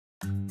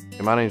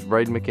My name is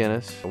Braden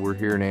McInnis. We're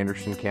here in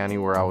Anderson County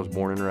where I was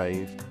born and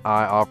raised.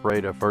 I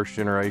operate a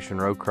first-generation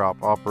row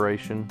crop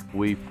operation.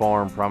 We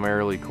farm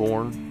primarily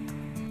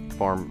corn,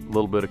 farm a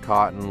little bit of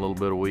cotton, a little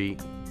bit of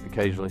wheat,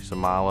 occasionally some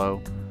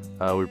milo.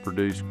 We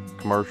produce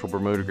commercial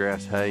Bermuda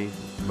grass hay,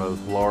 both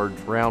large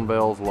round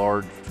bales,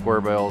 large square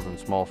bales, and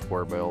small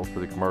square bales for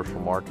the commercial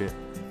market.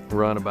 We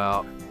run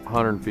about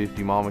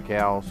 150 mama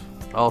cows.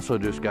 I also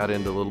just got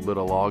into a little bit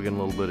of logging,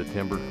 a little bit of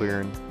timber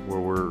clearing, where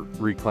we're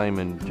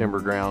reclaiming timber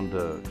ground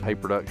to hay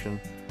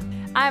production.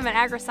 I'm an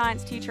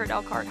agri-science teacher at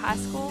Elkhart High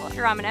School.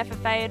 Here I'm an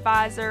FFA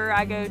advisor.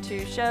 I go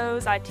to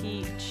shows. I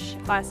teach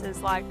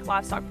classes like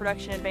livestock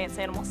production, advanced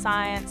animal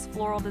science,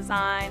 floral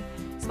design,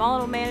 small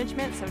animal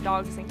management, so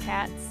dogs and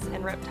cats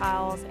and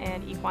reptiles,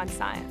 and equine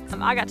science.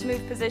 I got to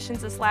move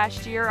positions this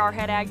last year. Our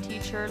head ag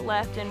teacher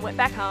left and went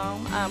back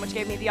home, which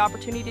gave me the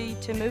opportunity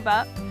to move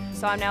up.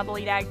 So I'm now the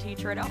lead ag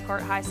teacher at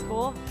Elkhart High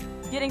School.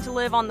 Getting to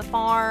live on the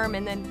farm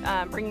and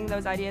then bringing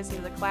those ideas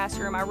into the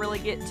classroom, I really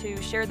get to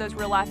share those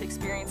real life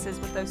experiences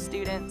with those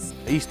students.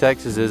 East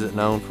Texas isn't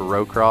known for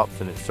row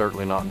crops, and it's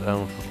certainly not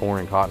known for corn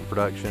and cotton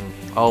production.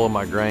 All of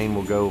my grain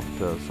will go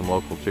to some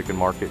local chicken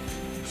markets.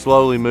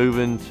 Slowly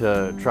moving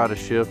to try to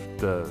shift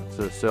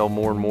to sell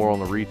more and more on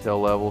the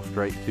retail level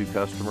straight to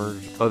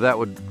customers. So that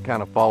would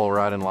kind of follow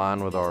right in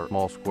line with our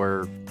small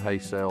square hay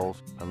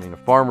sales. I mean, a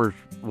farmer's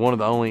one of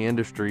the only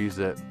industries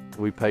that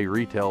we pay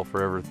retail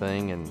for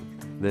everything and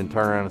then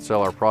turn around and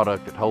sell our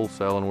product at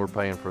wholesale, and we're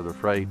paying for the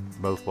freight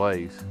both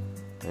ways,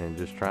 and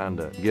just trying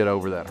to get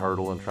over that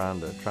hurdle and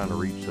trying to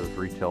reach those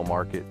retail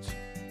markets.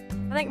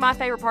 I think my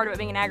favorite part about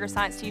being an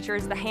agri-science teacher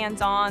is the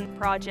hands-on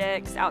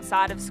projects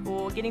outside of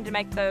school, getting to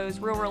make those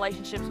real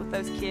relationships with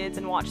those kids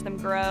and watch them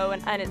grow.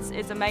 And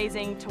it's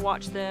amazing to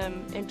watch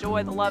them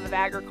enjoy the love of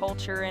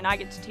agriculture, and I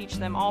get to teach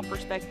them all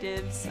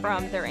perspectives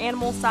from their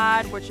animal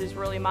side, which is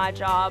really my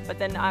job, but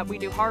then we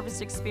do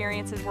harvest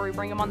experiences where we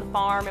bring them on the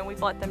farm and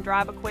we've let them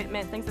drive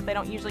equipment, things that they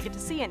don't usually get to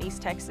see in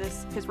East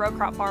Texas because row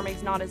crop farming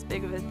is not as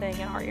big of a thing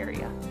in our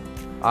area.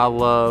 I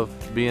love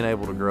being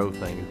able to grow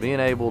things,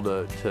 being able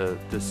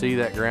to see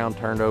that ground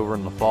turned over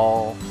in the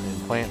fall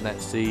and planting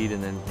that seed,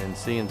 and then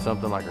seeing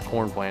something like a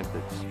corn plant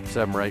that's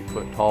 7 or 8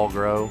 foot tall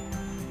grow.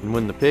 And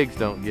when the pigs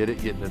don't get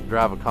it, getting to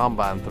drive a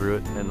combine through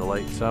it in the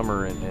late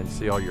summer and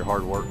see all your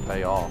hard work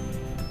pay off.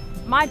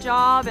 My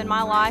job and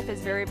my life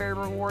is very, very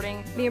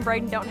rewarding. Me and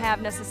Braden don't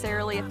have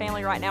necessarily a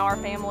family right now. Our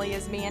family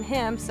is me and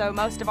him, so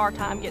most of our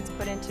time gets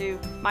put into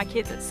my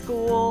kids at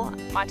school,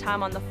 my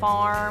time on the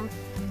farm,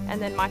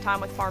 and then my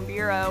time with Farm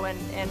Bureau,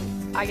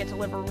 and I get to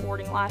live a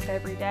rewarding life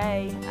every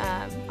day.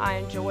 I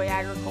enjoy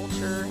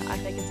agriculture. I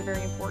think it's a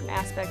very important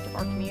aspect of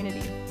our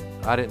community.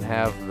 I didn't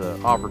have the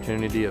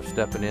opportunity of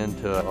stepping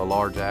into a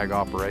large ag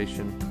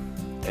operation,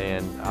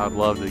 and I'd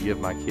love to give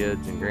my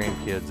kids and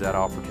grandkids that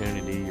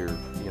opportunity, or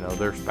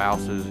their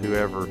spouses,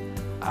 whoever.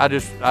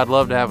 I'd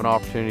love to have an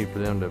opportunity for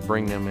them to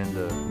bring them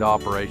into the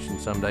operation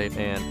someday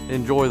and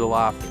enjoy the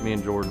life that me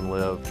and Jordan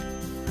live.